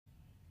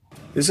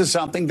This is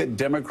something that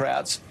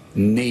Democrats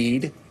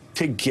need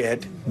to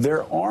get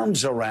their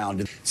arms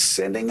around.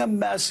 Sending a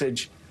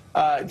message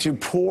to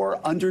poor,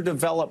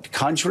 underdeveloped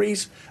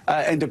countries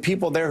and to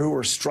people there who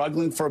are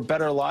struggling for a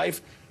better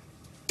life,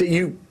 that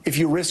if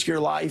you risk your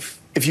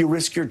life, if you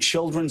risk your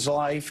children's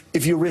life,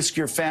 if you risk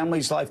your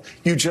family's life,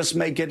 you just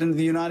may get into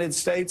the United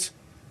States.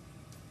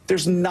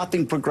 There's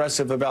nothing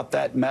progressive about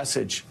that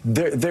message.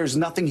 There's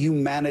nothing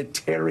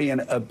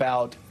humanitarian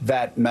about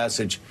that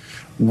message.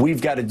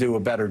 We've got to do a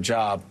better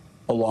job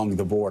along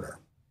the border.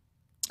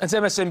 That's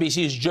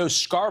MSNBC's Joe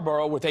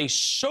Scarborough with a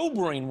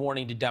sobering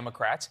warning to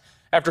Democrats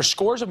after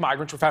scores of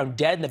migrants were found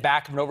dead in the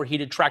back of an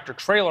overheated tractor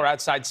trailer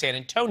outside San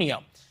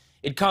Antonio.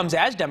 It comes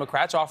as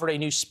Democrats offered a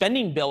new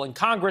spending bill in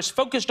Congress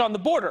focused on the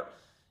border.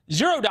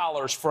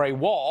 $0 for a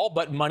wall,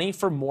 but money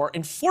for more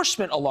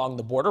enforcement along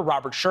the border.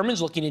 Robert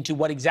Sherman's looking into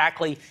what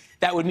exactly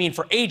that would mean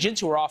for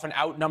agents who are often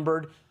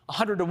outnumbered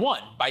 100 to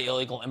 1 by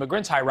illegal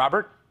immigrants. Hi,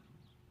 Robert.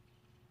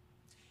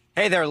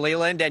 Hey there,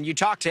 Leland. And you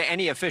talk to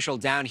any official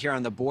down here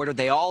on the border,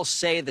 they all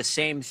say the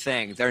same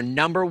thing. Their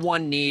number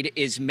one need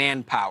is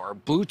manpower,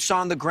 boots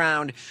on the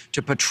ground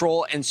to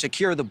patrol and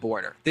secure the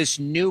border. This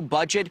new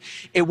budget,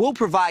 it will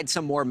provide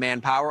some more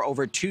manpower,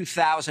 over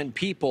 2,000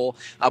 people,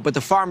 but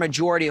the far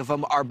majority of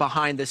them are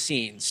behind the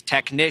scenes.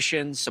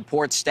 Technicians,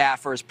 support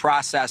staffers,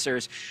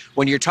 processors.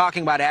 When you're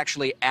talking about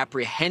actually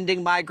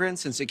apprehending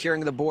migrants and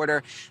securing the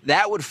border,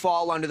 that would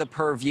fall under the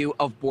purview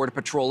of Border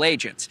Patrol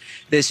agents.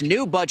 This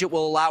new budget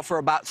will allow for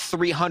about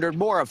 300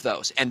 more of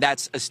those, and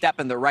that's a step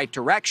in the right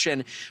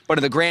direction. But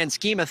in the grand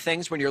scheme of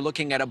things, when you're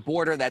looking at a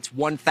border that's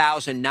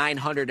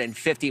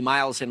 1,950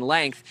 miles in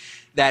length,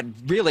 that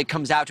really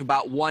comes out to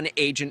about one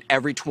agent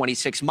every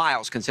 26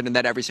 miles, considering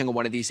that every single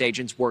one of these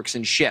agents works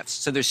in shifts.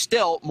 So there's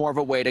still more of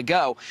a way to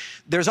go.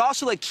 There's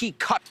also a key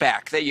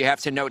cutback that you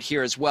have to note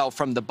here as well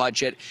from the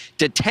budget.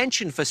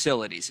 Detention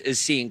facilities is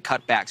seeing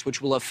cutbacks,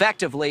 which will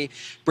effectively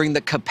bring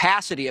the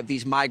capacity of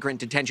these migrant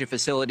detention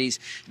facilities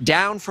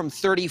down from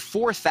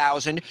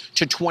 34,000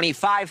 to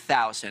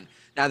 25,000.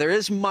 Now, there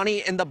is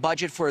money in the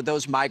budget for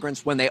those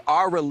migrants when they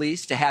are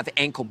released to have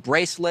ankle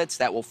bracelets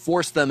that will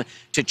force them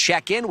to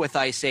check in with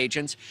ICE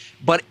agents.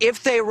 But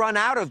if they run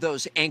out of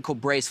those ankle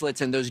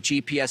bracelets and those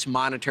GPS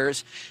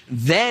monitors,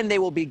 then they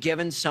will be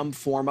given some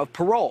form of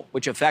parole,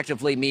 which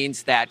effectively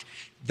means that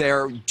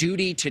their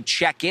duty to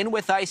check in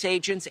with ICE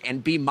agents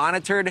and be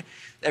monitored,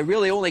 it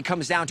really only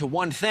comes down to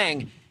one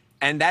thing,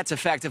 and that's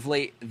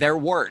effectively their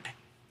word.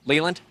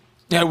 Leland?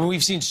 Yeah,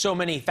 we've seen so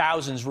many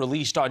thousands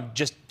released on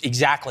just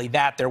exactly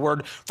that, their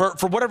word.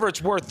 For whatever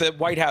it's worth, the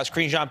White House,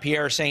 Karine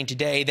Jean-Pierre, saying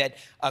today that,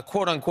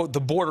 quote unquote,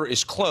 the border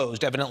is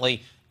closed.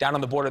 Evidently, down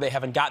on the border, they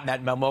haven't gotten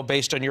that memo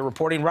based on your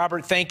reporting.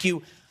 Robert, thank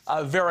you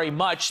very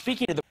much.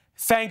 Speaking of the,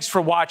 thanks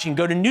for watching.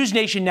 Go to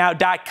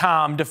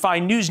newsnationnow.com to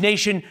find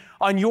NewsNation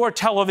on your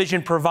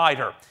television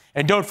provider.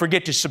 And don't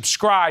forget to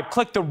subscribe.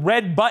 Click the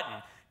red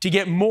button to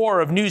get more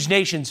of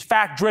NewsNation's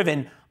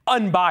fact-driven,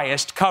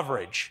 unbiased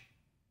coverage.